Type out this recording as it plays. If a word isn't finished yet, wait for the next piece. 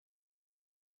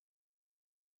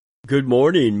Good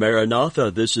morning,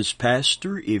 Maranatha. This is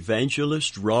Pastor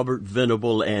Evangelist Robert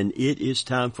Venable, and it is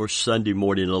time for Sunday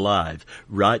Morning Alive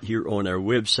right here on our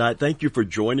website. Thank you for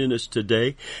joining us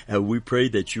today. We pray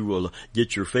that you will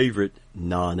get your favorite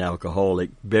non-alcoholic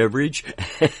beverage.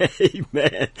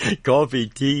 Amen. Coffee,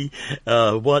 tea,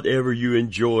 whatever you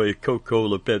enjoy,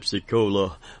 Coca-Cola,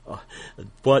 Pepsi-Cola,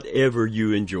 whatever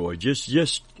you enjoy.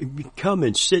 Just come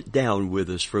and sit down with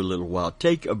us for a little while.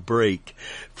 Take a break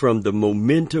from the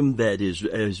momentum that is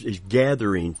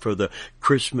gathering for the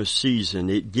Christmas season.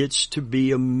 It gets to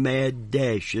be a mad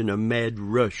dash and a mad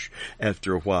rush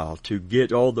after a while to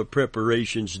get all the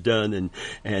preparations done.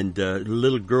 And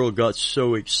little girl got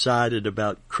so excited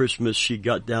about Christmas, she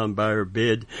got down by her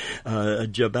bed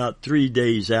about 3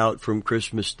 days out from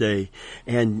Christmas Day,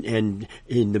 and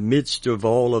in the midst of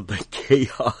all of the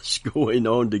chaos going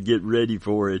on to get ready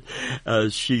for it,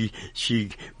 she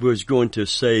was going to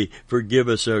say, "Forgive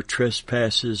us our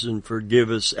trespasses and forgive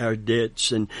us our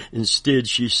debts," and instead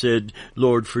she said,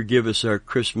 "Lord, forgive us our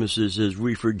Christmases as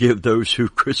we forgive those who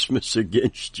Christmas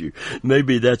against you."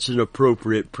 Maybe that's an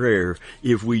appropriate prayer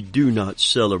if we do not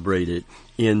celebrate it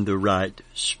in the right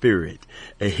spirit.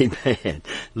 Amen.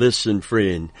 Listen,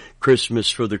 friend, Christmas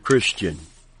for the Christian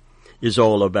is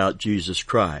all about Jesus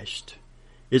Christ.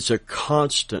 It's a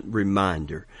constant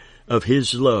reminder of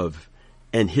His love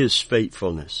and His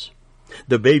faithfulness.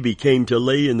 The baby came to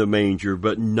lay in the manger,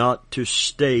 but not to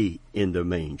stay in the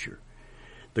manger.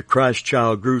 The Christ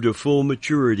child grew to full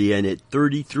maturity, and at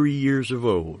 33 years of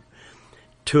old,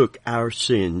 took our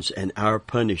sins and our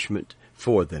punishment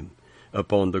for them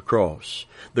upon the cross.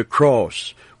 The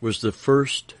cross was the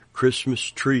first Christmas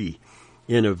tree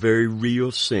in a very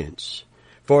real sense.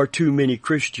 Far too many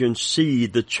Christians see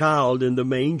the child in the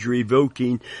manger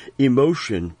evoking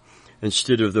emotion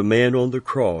instead of the man on the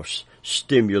cross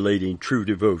stimulating true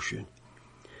devotion.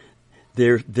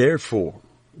 Therefore,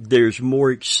 there's more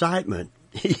excitement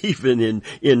even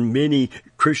in many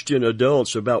Christian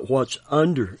adults about what's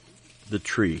under the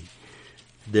tree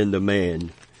than the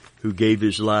man who gave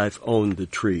his life on the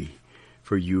tree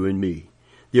for you and me.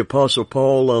 The Apostle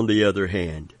Paul, on the other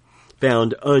hand,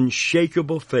 found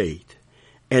unshakable faith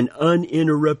and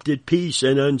uninterrupted peace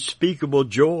and unspeakable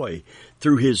joy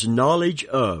through his knowledge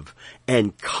of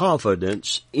and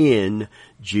confidence in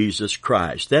Jesus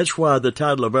Christ. That's why the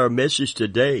title of our message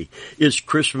today is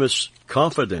Christmas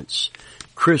Confidence.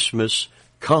 Christmas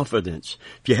Confidence.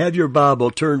 If you have your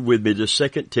Bible, turn with me to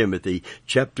 2 Timothy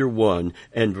chapter 1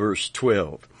 and verse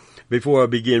 12. Before I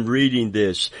begin reading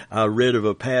this, I read of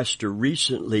a pastor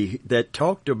recently that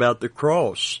talked about the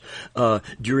cross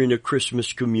during a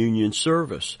Christmas communion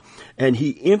service. And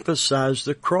he emphasized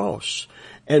the cross.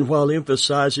 And while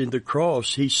emphasizing the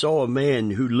cross, he saw a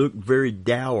man who looked very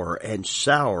dour and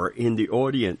sour in the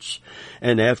audience.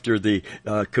 And after the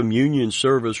communion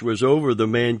service was over, the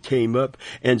man came up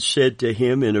and said to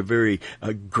him in a very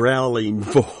growling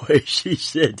voice, he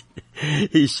said,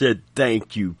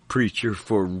 "Thank you, preacher,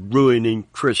 for ruining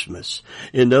Christmas."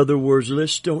 In other words,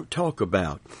 let's don't talk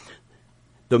about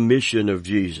the mission of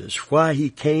Jesus, why He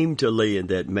came to lay in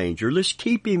that manger. Let's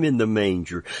keep Him in the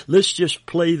manger. Let's just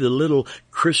play the little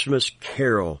Christmas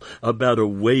carol about a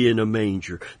way in a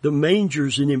manger. The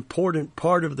manger's an important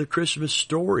part of the Christmas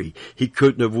story. He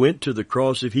couldn't have went to the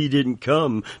cross if He didn't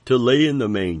come to lay in the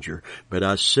manger. But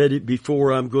I said it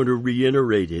before, I'm going to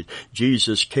reiterate it.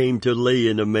 Jesus came to lay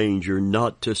in a manger,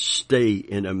 not to stay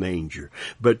in a manger,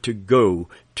 but to go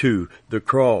to the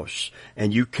cross.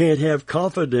 And you can't have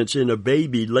confidence in a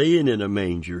baby laying in a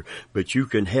manger, but you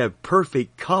can have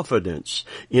perfect confidence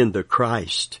in the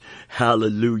Christ,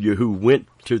 hallelujah, who went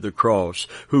to the cross,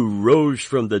 who rose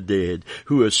from the dead,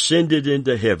 who ascended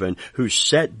into heaven, who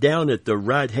sat down at the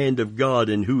right hand of God,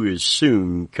 and who is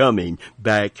soon coming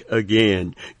back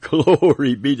again.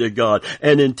 Glory be to God.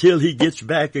 And until He gets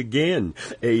back again,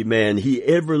 amen, He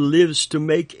ever lives to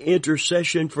make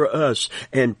intercession for us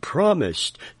and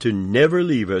promised to never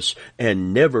leave us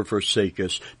and never forsake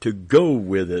us, to go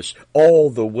with us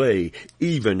all the way,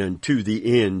 even unto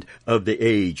the end of the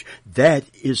age. That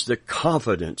is the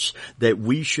confidence that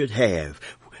we should have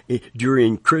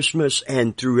during Christmas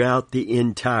and throughout the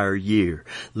entire year.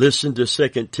 Listen to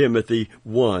 2 Timothy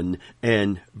 1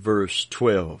 and verse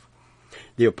 12.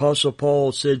 The Apostle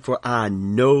Paul said, "For I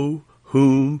know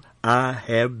whom I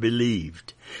have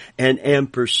believed, and am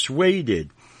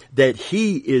persuaded that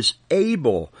He is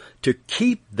able to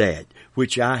keep that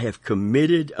which I have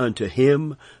committed unto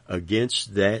Him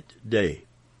against that day."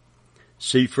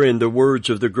 See, friend, the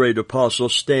words of the great apostle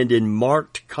stand in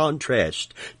marked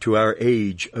contrast to our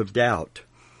age of doubt.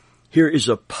 Here is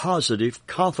a positive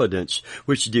confidence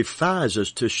which defies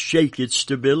us to shake its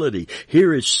stability.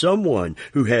 Here is someone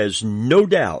who has no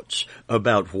doubts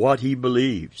about what he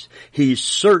believes. He's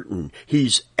certain.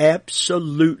 He's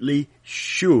absolutely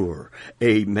sure.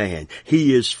 Amen.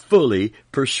 He is fully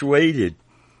persuaded.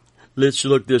 Let's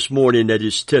look this morning at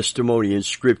his testimony in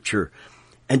Scripture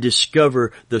and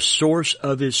discover the source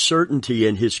of his certainty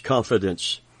and his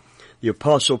confidence. The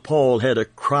Apostle Paul had a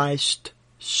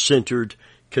Christ-centered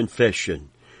confession.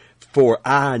 For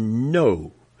I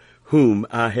know whom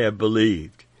I have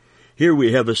believed. Here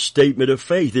we have a statement of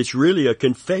faith. It's really a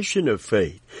confession of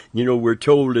faith. You know, we're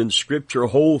told in Scripture,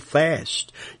 hold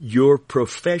fast your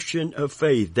profession of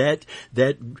faith.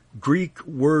 That Greek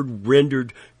word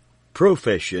rendered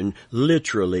profession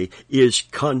literally is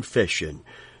confession.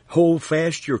 Hold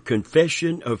fast your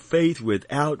confession of faith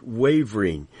without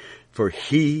wavering, for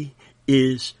he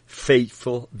is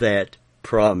faithful that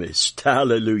promised.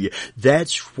 Hallelujah.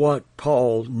 That's what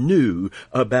Paul knew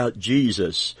about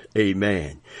Jesus.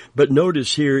 Amen. But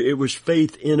notice here, it was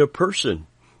faith in a person,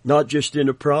 not just in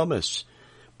a promise.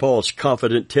 Paul's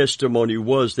confident testimony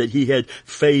was that he had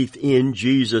faith in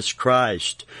Jesus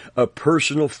Christ, a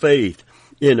personal faith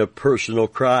in a personal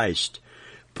Christ.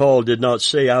 Paul did not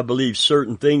say, I believe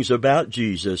certain things about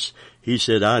Jesus. He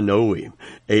said, I know him.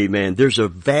 Amen. There's a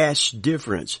vast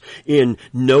difference in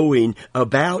knowing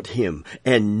about him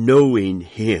and knowing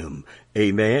him.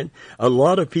 Amen. A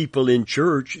lot of people in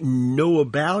church know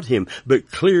about him,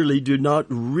 but clearly do not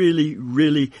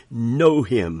really know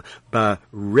him by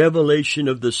revelation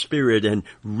of the Spirit and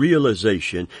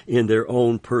realization in their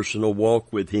own personal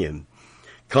walk with him.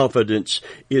 Confidence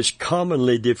is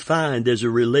commonly defined as a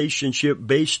relationship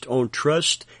based on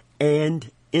trust and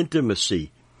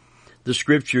intimacy. The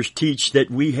Scriptures teach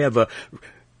that we have a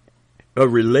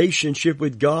relationship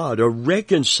with God, a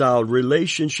reconciled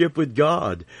relationship with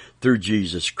God through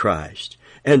Jesus Christ.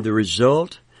 And the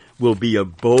result will be a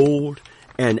bold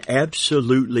and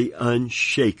absolutely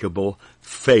unshakable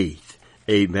faith.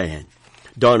 Amen.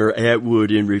 Donner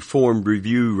Atwood in Reformed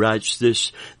Review writes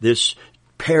this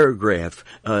paragraph,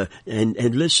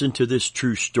 and listen to this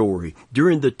true story.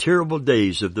 During the terrible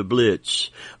days of the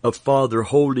Blitz, a father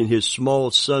holding his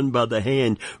small son by the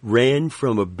hand ran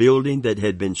from a building that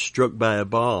had been struck by a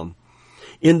bomb.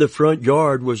 In the front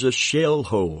yard was a shell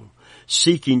hole.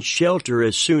 Seeking shelter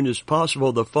as soon as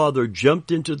possible, the father jumped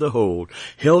into the hole,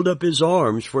 held up his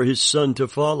arms for his son to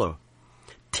follow.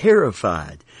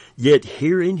 Terrified, yet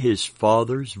hearing his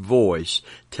father's voice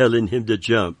telling him to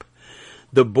jump,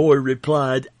 the boy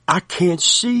replied, I can't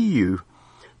see you.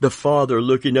 The father,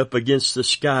 looking up against the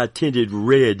sky tinted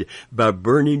red by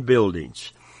burning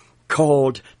buildings,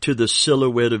 called to the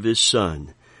silhouette of his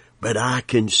son, but I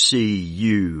can see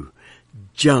you.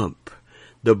 Jump.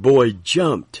 The boy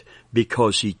jumped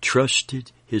because he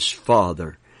trusted his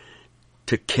father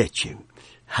to catch him.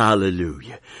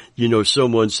 Hallelujah. You know,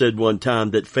 someone said one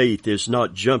time that faith is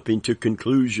not jumping to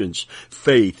conclusions.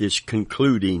 Faith is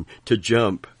concluding to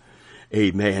jump.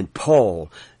 Amen.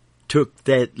 Paul took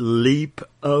that leap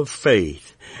of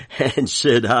faith and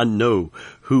said, I know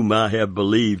whom I have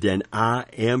believed, and I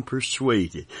am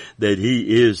persuaded that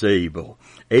he is able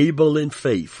and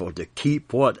faithful to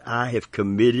keep what I have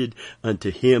committed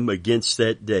unto him against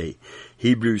that day.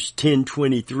 Hebrews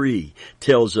 10:23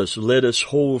 tells us, let us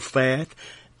hold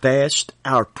fast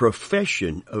our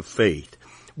profession of faith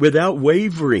without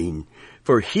wavering,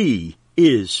 for he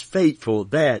is faithful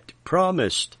that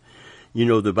promised. You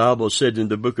know, the Bible said in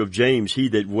the book of James, he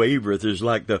that wavereth is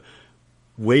like the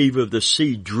wave of the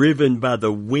sea driven by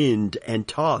the wind and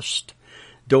tossed.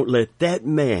 Don't let that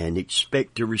man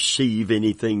expect to receive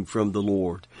anything from the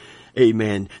Lord.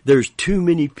 Amen. There's too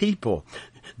many people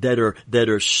that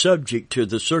are subject to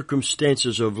the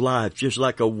circumstances of life, just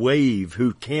like a wave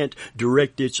who can't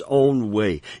direct its own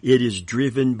way. It is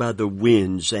driven by the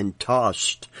winds and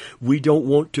tossed. We don't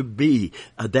want to be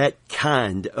that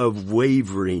kind of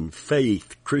wavering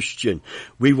faith Christian.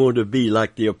 We want to be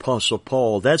like the Apostle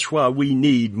Paul. That's why we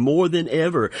need more than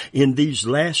ever in these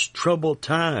last troubled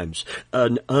times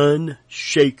an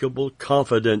unshakable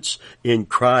confidence in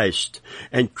Christ.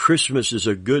 And Christmas is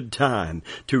a good time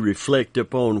to reflect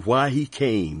upon why he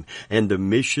came and the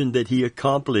mission that he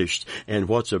accomplished and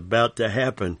what's about to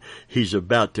happen. He's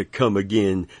about to come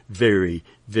again very,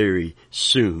 very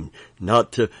soon.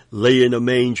 Not to lay in a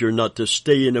manger, not to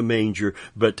stay in a manger,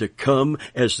 but to come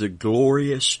as the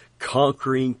glorious,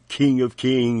 conquering King of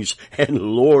Kings and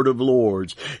Lord of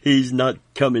Lords. He's not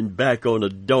coming back on a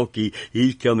donkey.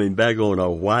 He's coming back on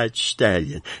a white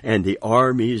stallion. And the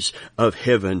armies of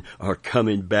heaven are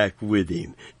coming back with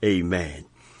him. Amen.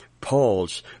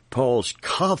 Paul's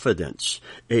confidence,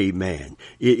 amen,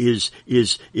 is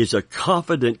a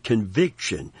confident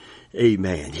conviction,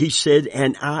 amen. He said,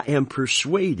 and I am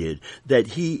persuaded that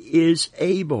he is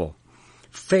able.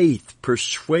 Faith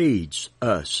persuades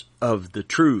us of the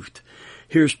truth.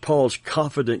 Here's Paul's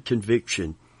confident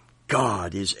conviction.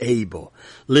 God is able.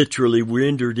 Literally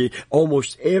rendered it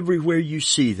almost everywhere you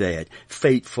see that.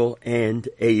 Faithful and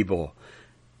able.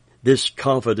 This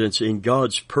confidence in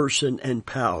God's person and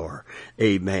power,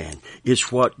 amen,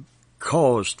 is what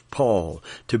caused Paul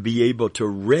to be able to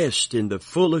rest in the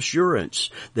full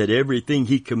assurance that everything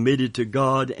he committed to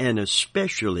God, and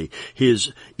especially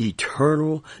his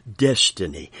eternal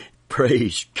destiny,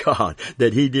 praise God,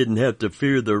 that he didn't have to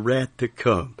fear the wrath to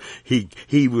come.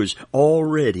 He was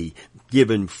already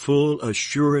given full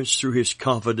assurance through his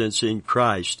confidence in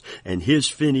Christ and his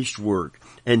finished work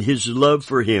and his love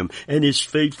for him and his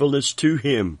faithfulness to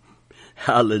him.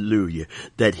 Hallelujah.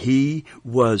 That he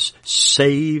was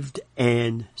saved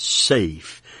and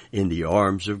safe in the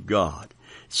arms of God.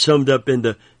 Summed up in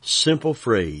the simple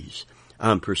phrase,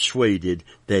 I'm persuaded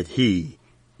that he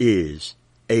is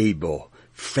able,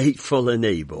 faithful and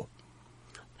able.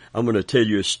 I'm going to tell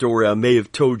you a story. I may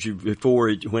have told you before.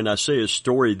 When I say a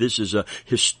story, this is a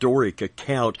historic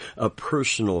account, a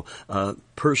personal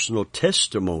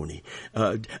testimony.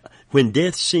 When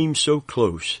death seemed so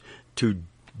close to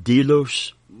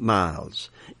Delos Miles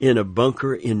in a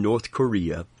bunker in North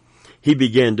Korea, he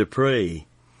began to pray.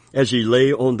 As he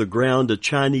lay on the ground, a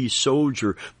Chinese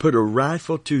soldier put a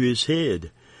rifle to his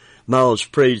head. Miles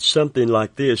prayed something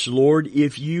like this, Lord,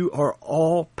 if you are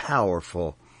all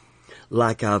powerful,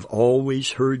 like I've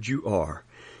always heard you are,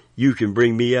 you can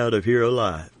bring me out of here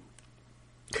alive.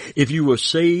 If you will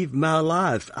save my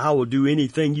life, I will do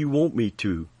anything you want me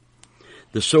to.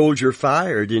 The soldier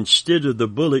fired. Instead of the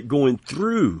bullet going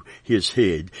through his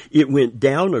head, it went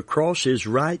down across his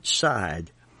right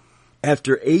side.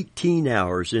 After 18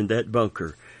 hours in that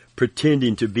bunker,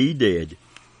 pretending to be dead,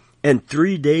 and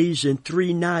 3 days and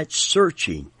 3 nights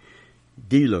searching,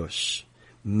 Delos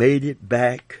made it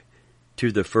back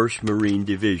to the 1st Marine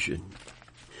Division.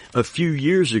 A few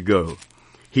years ago,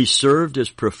 he served as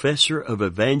professor of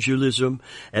evangelism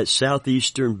at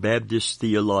Southeastern Baptist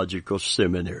Theological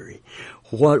Seminary.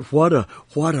 What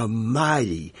a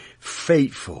mighty,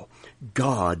 faithful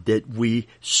God that we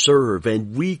serve,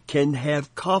 and we can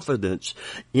have confidence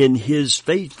in his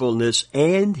faithfulness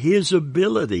and his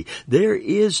ability. There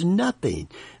is nothing.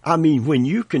 I mean, when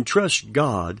you can trust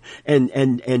God and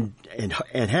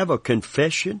have a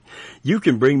confession, you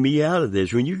can bring me out of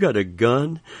this. When you got a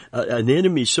gun, an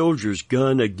enemy soldier's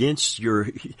gun against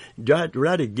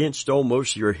right against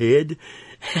almost your head,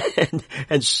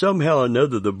 and somehow or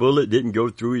another the bullet didn't go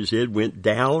through his head, went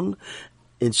down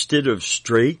instead of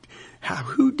straight.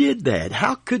 Who did that?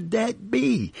 How could that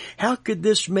be? How could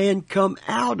this man come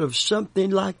out of something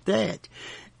like that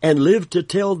and live to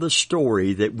tell the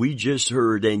story that we just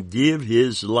heard and give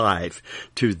his life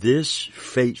to this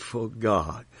faithful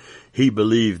God? He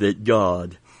believed that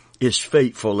God is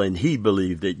faithful, and he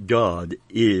believed that God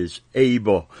is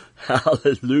able.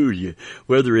 Hallelujah.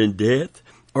 Whether in death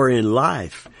or in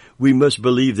life, we must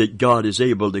believe that God is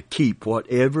able to keep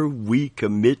whatever we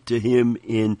commit to him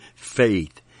in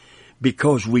faith.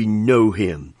 Because we know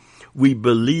him, we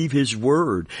believe his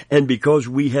word, and because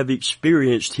we have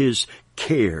experienced his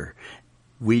care,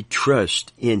 we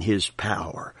trust in his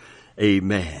power.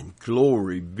 Amen.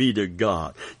 Glory be to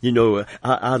God. You know,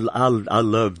 I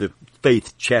love the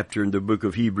faith chapter in the book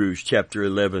of Hebrews, chapter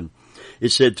 11. It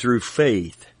said, through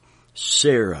faith,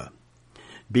 Sarah,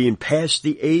 being past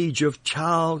the age of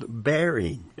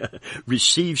childbearing,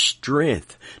 received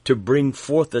strength to bring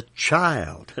forth a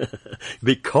child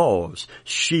because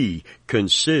she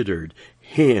considered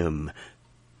him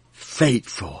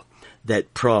faithful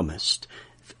that promised,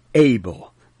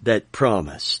 able that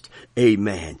promised.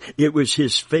 Amen. It was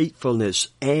his faithfulness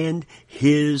and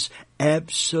his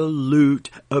absolute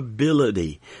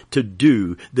ability to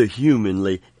do the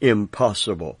humanly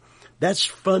impossible. That's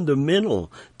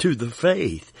fundamental to the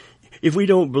faith. If we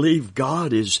don't believe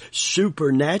God is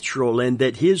supernatural and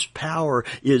that his power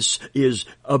is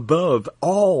above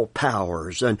all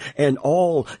powers and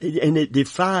it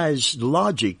defies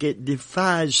logic, it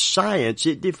defies science,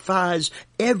 it defies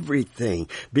everything,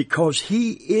 because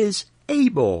he is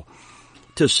able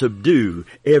to subdue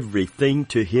everything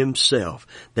to himself.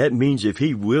 That means if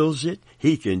he wills it,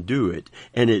 he can do it.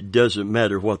 And it doesn't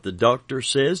matter what the doctor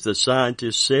says, the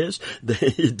scientist says,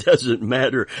 it doesn't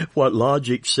matter what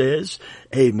logic says.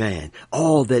 Amen.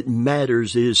 All that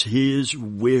matters is his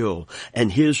will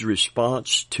and his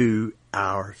response to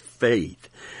our faith.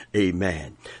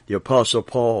 Amen. The Apostle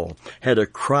Paul had a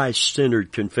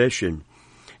Christ-centered confession,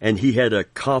 and he had a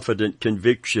confident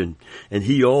conviction, and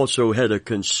he also had a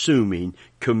consuming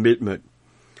commitment.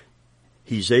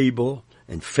 He's able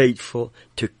and faithful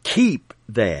to keep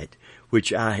that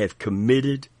which I have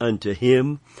committed unto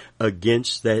him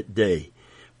against that day.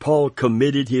 Paul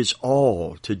committed his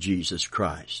all to Jesus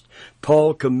Christ.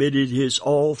 Paul committed his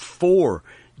all for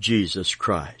Jesus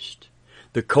Christ.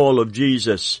 The call of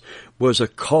Jesus was a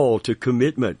call to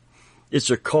commitment. It's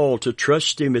a call to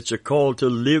trust him. It's a call to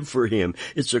live for him.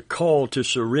 It's a call to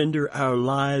surrender our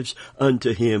lives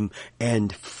unto him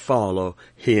and follow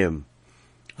him.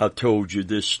 I've told you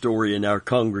this story in our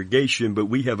congregation, but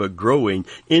we have a growing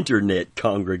internet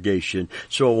congregation.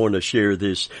 So I want to share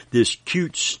this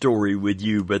cute story with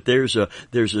you, but there's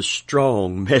a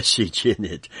strong message in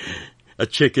it. A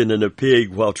chicken and a pig,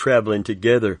 while traveling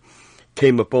together,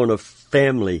 came upon a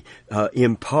family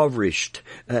impoverished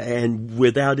and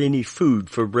without any food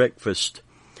for breakfast.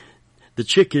 The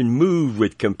chicken, moved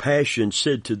with compassion,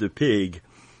 said to the pig,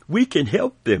 "We can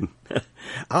help them.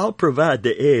 I'll provide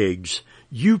the eggs.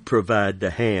 You provide the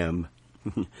ham."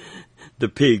 The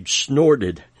pig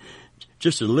snorted.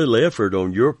 "Just a little effort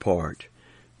on your part,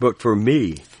 but for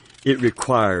me, it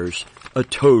requires a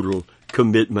total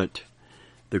commitment."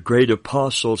 The great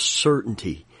apostle's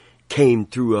certainty came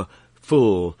through a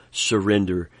full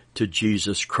surrender to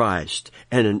Jesus Christ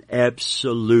and an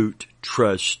absolute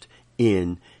trust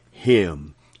in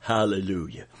him.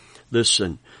 Hallelujah.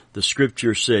 Listen, the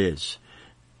scripture says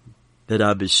that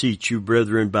I beseech you,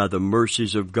 brethren, by the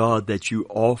mercies of God, that you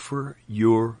offer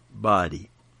your body.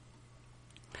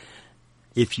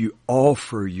 If you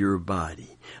offer your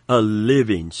body a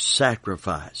living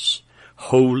sacrifice,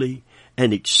 holy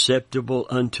and acceptable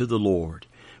unto the Lord,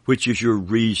 which is your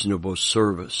reasonable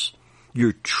service,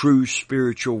 your true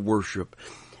spiritual worship,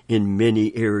 in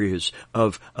many areas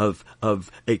of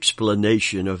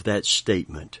explanation of that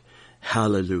statement.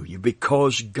 Hallelujah.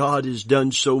 Because God has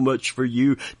done so much for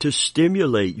you to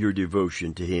stimulate your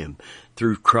devotion to him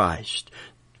through Christ.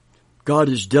 God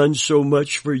has done so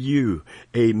much for you,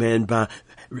 amen, by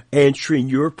answering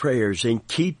your prayers and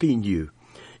keeping you.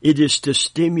 It is to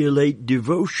stimulate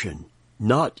devotion,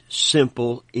 not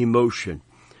simple emotion.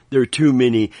 There are too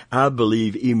many, I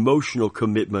believe, emotional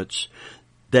commitments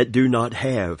that do not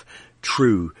have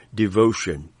true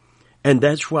devotion. And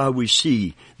that's why we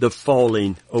see the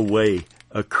falling away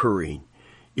occurring.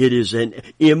 It is an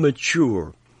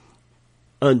immature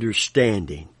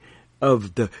understanding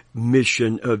of the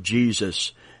mission of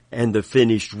Jesus and the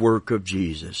finished work of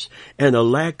Jesus, and a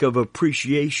lack of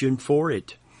appreciation for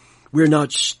it. We're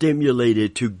not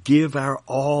stimulated to give our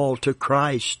all to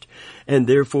Christ, and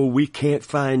therefore we can't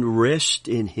find rest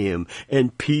in him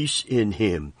and peace in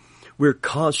him. We're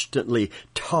constantly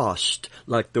tossed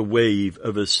like the wave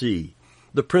of a sea.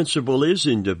 The principle is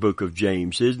in the book of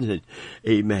James, isn't it?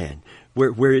 Amen.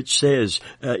 Where it says,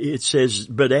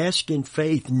 but ask in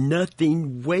faith,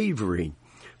 nothing wavering.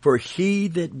 For he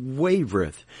that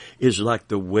wavereth is like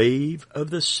the wave of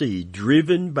the sea,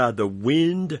 driven by the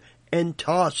wind and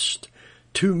tossed.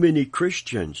 Too many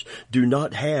Christians do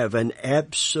not have an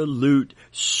absolute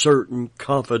certain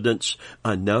confidence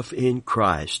enough in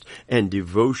Christ and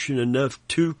devotion enough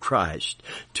to Christ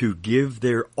to give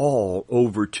their all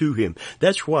over to him.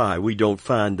 That's why we don't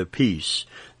find the peace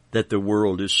that the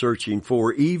world is searching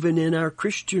for, even in our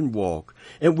Christian walk.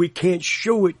 And we can't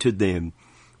show it to them.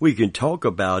 We can talk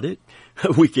about it.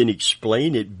 We can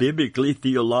explain it biblically,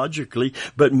 theologically,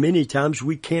 but many times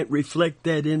we can't reflect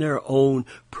that in our own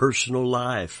personal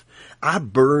life. I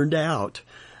burned out.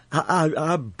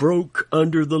 I broke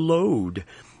under the load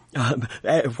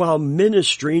while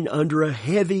ministering under a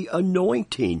heavy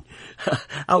anointing.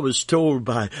 I was told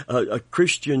by a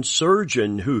Christian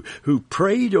surgeon who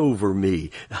prayed over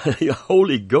me, a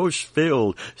Holy Ghost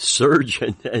filled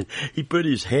surgeon, and he put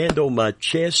his hand on my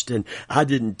chest, and I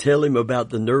didn't tell him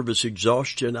about the nervous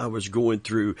exhaustion I was going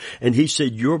through. And he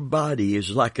said, your body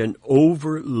is like an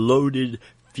overloaded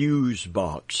fuse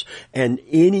box, and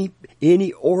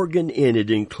any organ in it,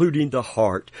 including the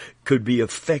heart, could be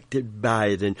affected by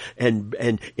it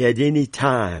and at any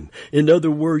time. In other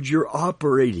words, you're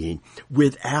operating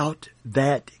without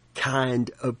that kind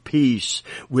of peace,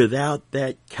 without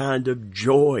that kind of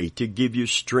joy to give you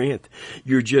strength.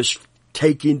 You're just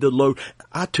taking the load.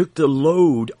 I took the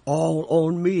load all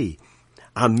on me.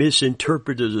 I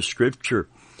misinterpreted the scripture.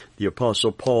 The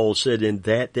Apostle Paul said, in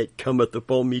that cometh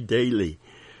upon me daily,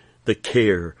 the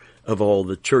care of all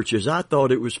the churches. I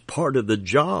thought it was part of the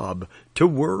job to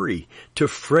worry, to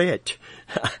fret.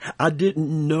 I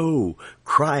didn't know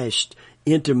Christ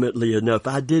intimately enough.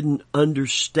 I didn't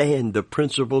understand the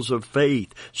principles of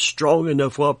faith strong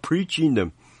enough while preaching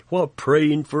them, while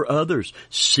praying for others,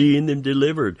 seeing them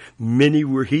delivered. Many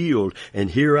were healed,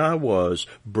 and here I was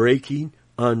breaking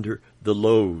under the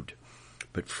load.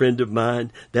 But friend of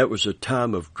mine, that was a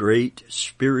time of great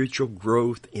spiritual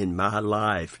growth in my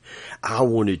life. I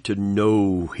wanted to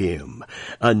know Him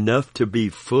enough to be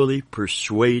fully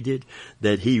persuaded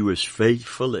that He was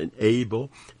faithful and able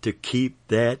to keep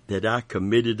that I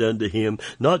committed unto Him,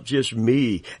 not just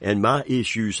me and my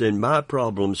issues and my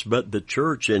problems, but the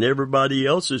church and everybody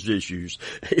else's issues.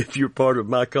 If you're part of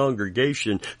my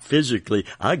congregation physically,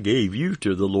 I gave you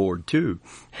to the Lord too.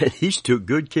 And He's took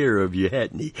good care of you,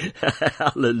 hadn't He?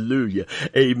 Hallelujah.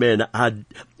 Amen.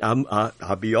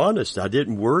 I'll be honest, I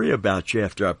didn't worry about you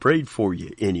after I prayed for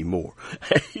you anymore.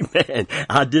 Amen.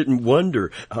 I didn't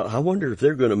wonder. I wonder if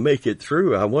they're going to make it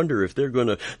through. I wonder if they're going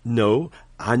to. No,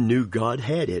 I knew God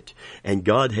had it, and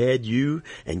God had you,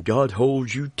 and God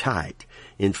holds you tight.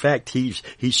 In fact, He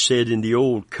said in the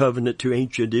old covenant to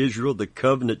ancient Israel, the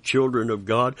covenant children of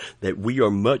God, that we are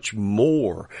much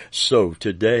more so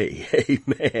today.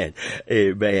 Amen.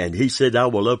 Amen. He said, I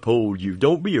will uphold you.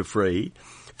 Don't be afraid.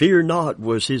 Fear not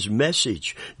was His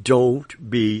message. Don't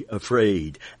be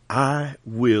afraid. I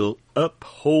will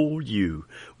uphold you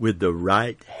with the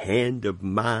right hand of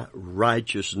my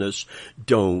righteousness.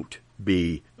 Don't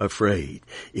be afraid.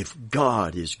 If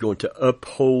God is going to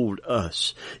uphold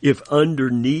us, if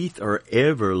underneath are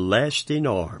everlasting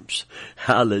arms,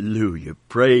 hallelujah,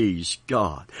 praise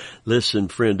God. Listen,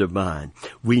 friend of mine,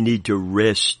 we need to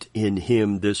rest in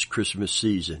Him this Christmas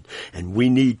season, and we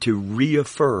need to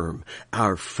reaffirm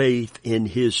our faith in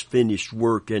His finished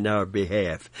work in our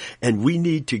behalf, and we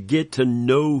need to get to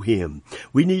know Him.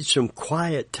 We need some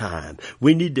quiet time.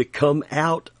 We need to come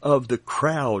out of the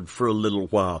crowd for a little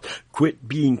while. Quit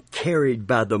being carried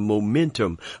by the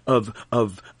momentum of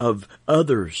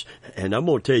others. And I'm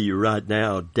going to tell you right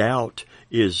now, doubt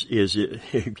is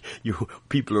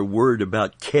people are worried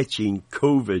about catching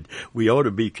COVID. We ought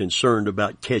to be concerned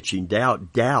about catching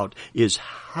doubt. Doubt is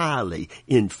highly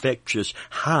infectious,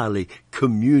 highly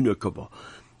communicable.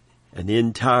 An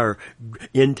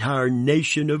entire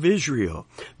nation of Israel,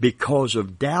 because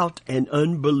of doubt and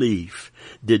unbelief,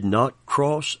 did not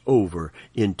cross over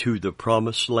into the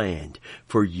promised land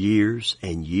for years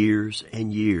and years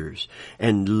and years,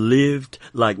 and lived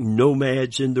like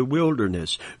nomads in the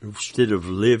wilderness instead of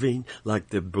living like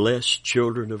the blessed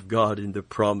children of God in the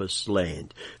promised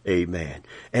land. Amen.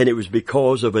 And it was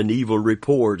because of an evil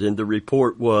report, and the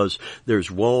report was,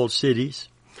 there's walled cities,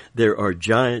 there are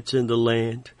giants in the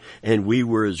land, and we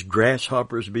were as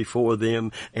grasshoppers before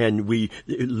them, and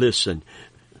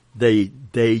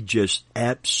they just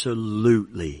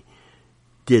absolutely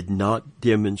did not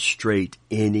demonstrate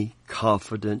any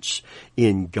confidence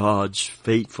in God's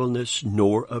faithfulness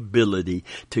nor ability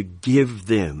to give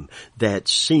them that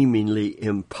seemingly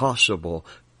impossible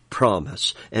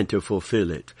promise and to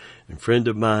fulfill it. And friend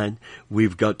of mine,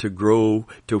 we've got to grow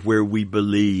to where we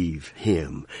believe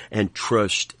Him and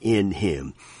trust in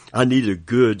Him. I need a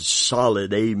good,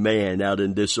 solid amen out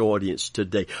in this audience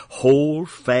today. Hold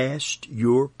fast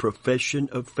your profession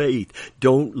of faith.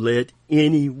 Don't let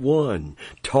anyone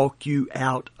talk you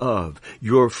out of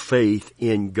your faith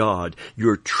in God,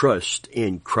 your trust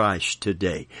in Christ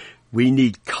today. We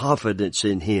need confidence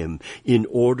in Him in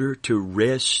order to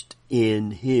rest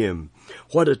in Him.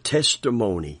 What a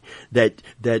testimony that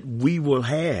we will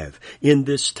have in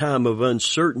this time of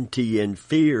uncertainty and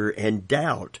fear and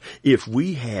doubt if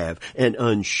we have an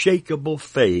unshakable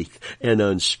faith and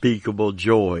unspeakable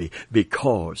joy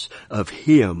because of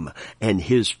Him and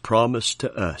His promise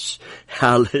to us.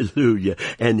 Hallelujah.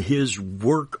 And His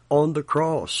work on the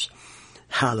cross.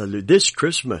 Hallelujah. This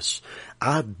Christmas,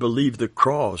 I believe the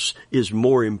cross is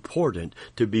more important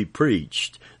to be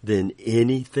preached than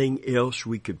anything else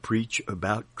we could preach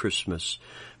about Christmas,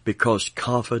 because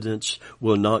confidence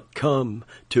will not come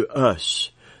to us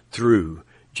through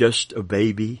just a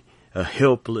baby, a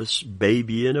helpless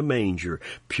baby in a manger,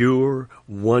 pure,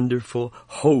 wonderful,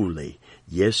 holy.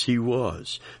 Yes, He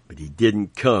was, but He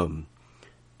didn't come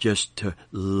just to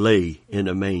lay in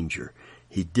a manger.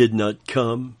 He did not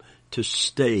come to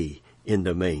stay in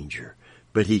the manger,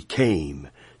 but He came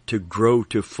to grow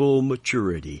to full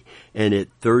maturity, and at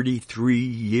 33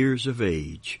 years of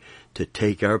age, to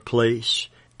take our place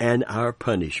and our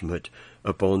punishment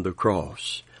upon the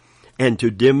cross, and to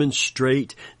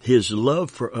demonstrate His love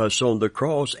for us on the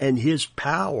cross and His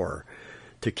power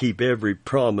to keep every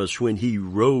promise when He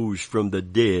rose from the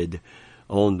dead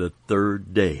on the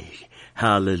third day.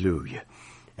 Hallelujah.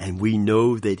 And we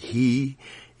know that He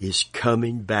is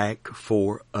coming back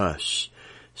for us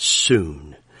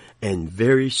soon, and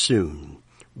very soon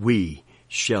we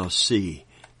shall see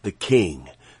the King.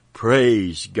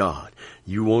 Praise God.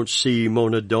 You won't see Him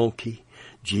on a donkey.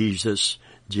 Jesus,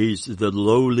 the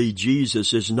lowly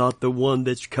Jesus is not the one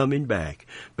that's coming back,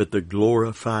 but the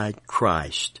glorified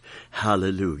Christ.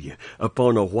 Hallelujah.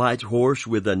 Upon a white horse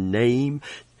with a name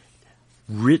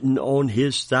written on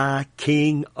His thigh,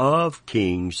 King of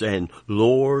Kings and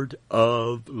Lord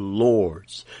of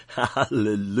Lords.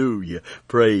 Hallelujah.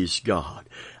 Praise God.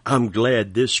 I'm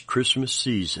glad this Christmas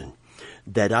season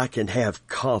that I can have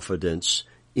confidence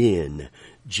in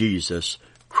Jesus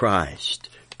Christ.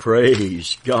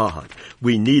 Praise God.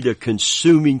 We need a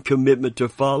consuming commitment to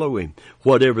follow Him,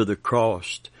 whatever the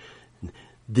cost.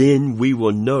 Then we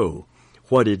will know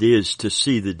what it is to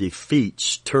see the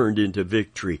defeats turned into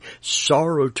victory,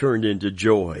 sorrow turned into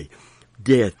joy,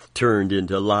 death turned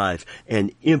into life,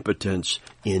 and impotence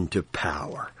into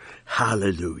power.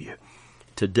 Hallelujah.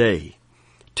 Today,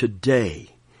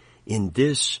 in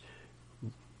this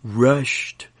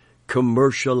rushed,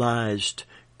 commercialized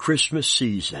Christmas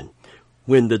season,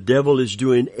 when the devil is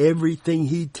doing everything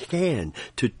he can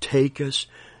to take us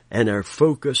and our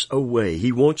focus away.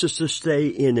 He wants us to stay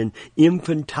in an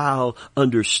infantile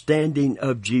understanding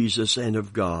of Jesus and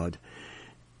of God.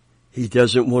 He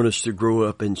doesn't want us to grow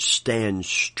up and stand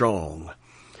strong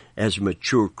as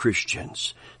mature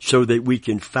Christians so that we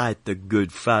can fight the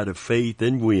good fight of faith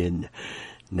and win.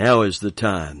 Now is the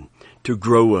time to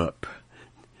grow up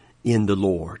in the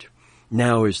Lord.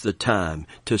 Now is the time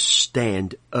to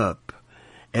stand up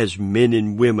as men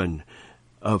and women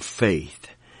of faith.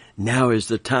 Now is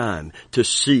the time to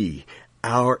see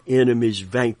our enemies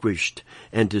vanquished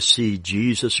and to see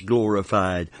Jesus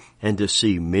glorified and to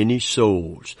see many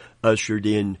souls ushered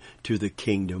in to the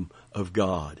kingdom of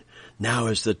God. Now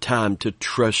is the time to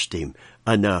trust Him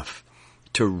enough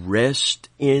to rest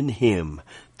in Him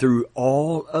through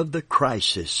all of the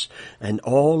crisis and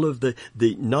all of the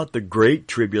not the great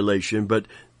tribulation, but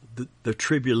the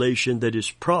tribulation that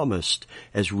is promised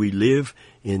as we live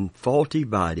in faulty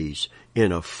bodies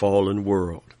in a fallen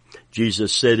world.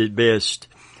 Jesus said it best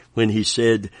when He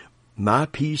said, "My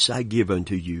peace I give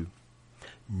unto you,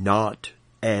 not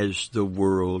as the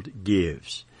world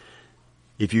gives."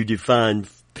 If you define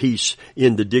peace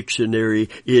in the dictionary,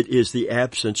 it is the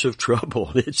absence of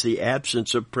trouble. It's the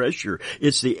absence of pressure.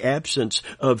 It's the absence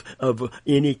of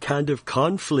any kind of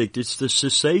conflict. It's the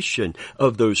cessation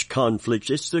of those conflicts.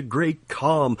 It's the great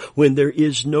calm when there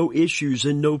is no issues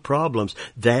and no problems.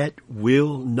 That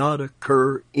will not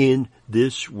occur in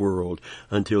this world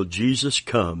until Jesus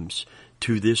comes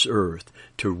to this earth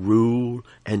to rule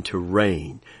and to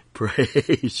reign.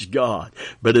 Praise God.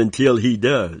 But until He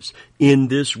does, in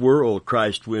this world,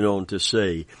 Christ went on to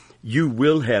say, you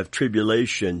will have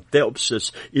tribulation.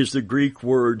 Thelpsis is the Greek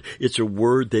word. It's a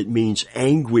word that means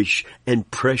anguish and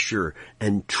pressure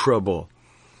and trouble.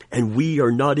 And we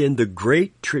are not in the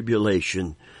great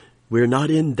tribulation. We're not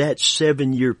in that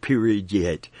 7-year period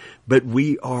yet, but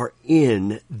we are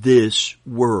in this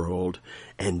world,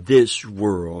 and this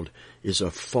world is a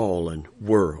fallen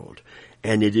world.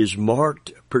 And it is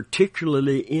marked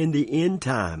particularly in the end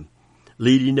time,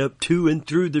 leading up to and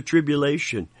through the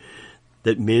tribulation,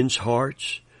 that men's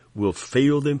hearts will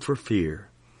fail them for fear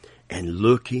and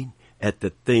looking at the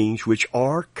things which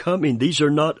are coming. These are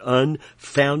not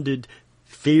unfounded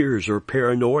fears or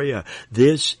paranoia.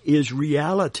 This is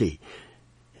reality.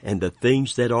 And the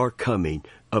things that are coming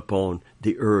upon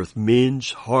the earth,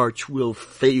 men's hearts will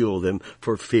fail them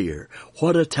for fear.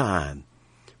 What a time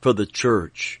for the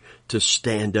church to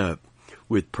stand up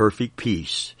with perfect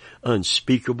peace,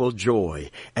 unspeakable joy,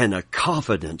 and a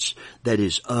confidence that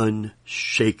is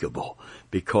unshakable,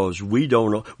 because we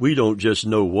don't just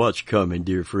know what's coming,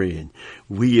 dear friend.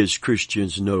 We as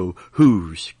Christians know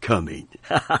who's coming.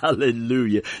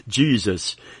 Hallelujah.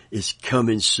 Jesus is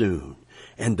coming soon,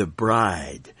 and the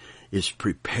bride is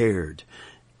prepared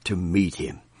to meet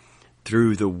Him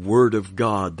through the Word of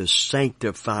God, the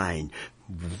sanctifying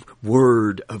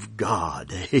Word of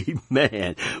God.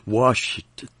 Amen.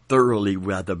 Washed thoroughly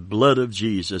by the blood of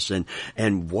Jesus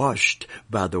and washed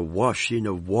by the washing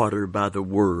of water by the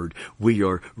Word. We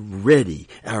are ready.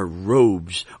 Our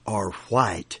robes are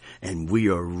white, and we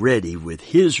are ready with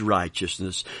His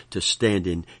righteousness to stand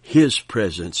in His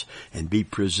presence and be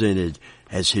presented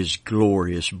as His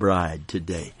glorious bride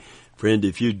today. Friend,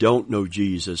 if you don't know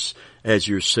Jesus as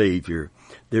your Savior,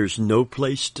 there's no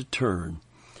place to turn.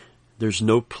 There's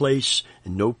no place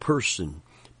and no person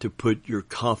to put your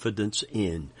confidence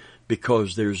in,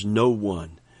 because there is no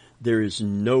one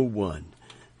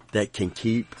that can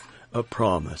keep a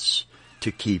promise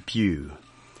to keep you,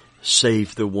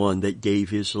 save the one that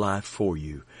gave his life for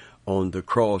you on the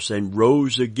cross and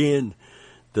rose again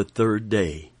the third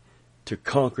day to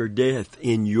conquer death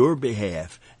in your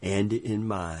behalf and in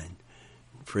mine.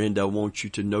 Friend, I want you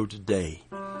to know today,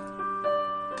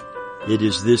 it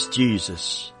is this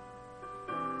Jesus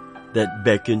that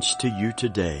beckons to you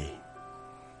today.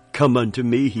 Come unto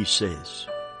me, he says,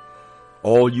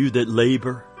 all you that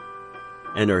labor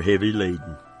and are heavy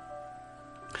laden.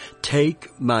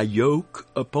 Take my yoke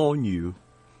upon you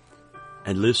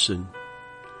and listen,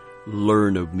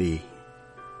 learn of me.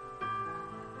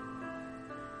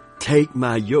 Take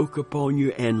my yoke upon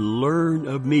you and learn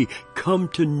of me. Come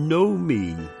to know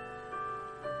me,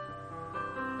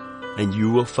 and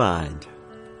you will find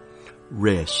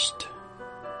rest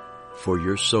for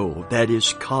your soul. That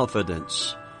is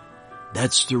confidence.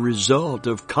 That's the result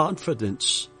of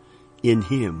confidence in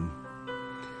him.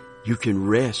 You can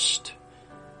rest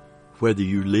whether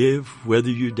you live, whether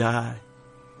you die.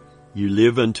 You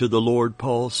live unto the Lord,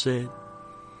 Paul said.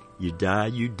 You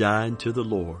die unto the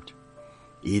Lord.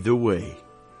 Either way,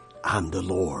 I'm the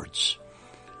Lord's.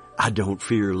 I don't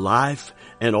fear life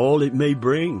and all it may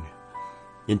bring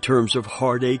in terms of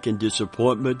heartache and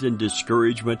disappointment and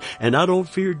discouragement. And I don't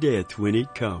fear death when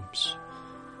it comes,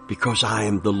 because I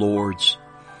am the Lord's.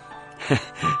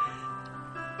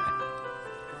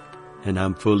 And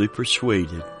I'm fully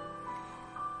persuaded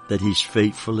that he's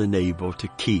faithful and able to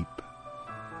keep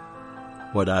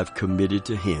what I've committed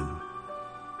to him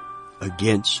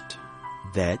against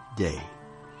that day.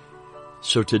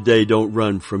 So today, don't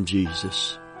run from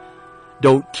Jesus.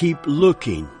 Don't keep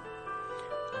looking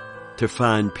to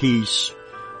find peace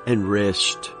and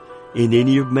rest in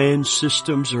any of man's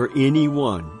systems or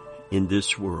anyone in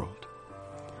this world.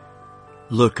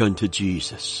 Look unto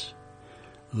Jesus.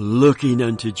 Looking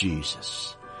unto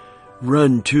Jesus.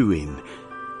 Run to him,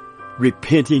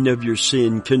 repenting of your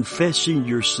sin, confessing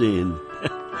your sin.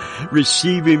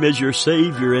 Receive him as your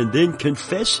Savior and then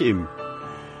confess him.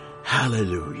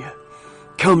 Hallelujah.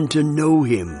 Come to know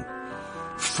him.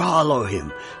 Follow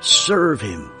him. Serve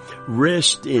him.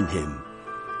 Rest in him.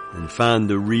 And find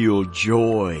the real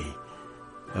joy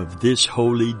of this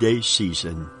holy day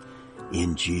season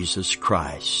in Jesus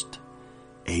Christ.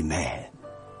 Amen.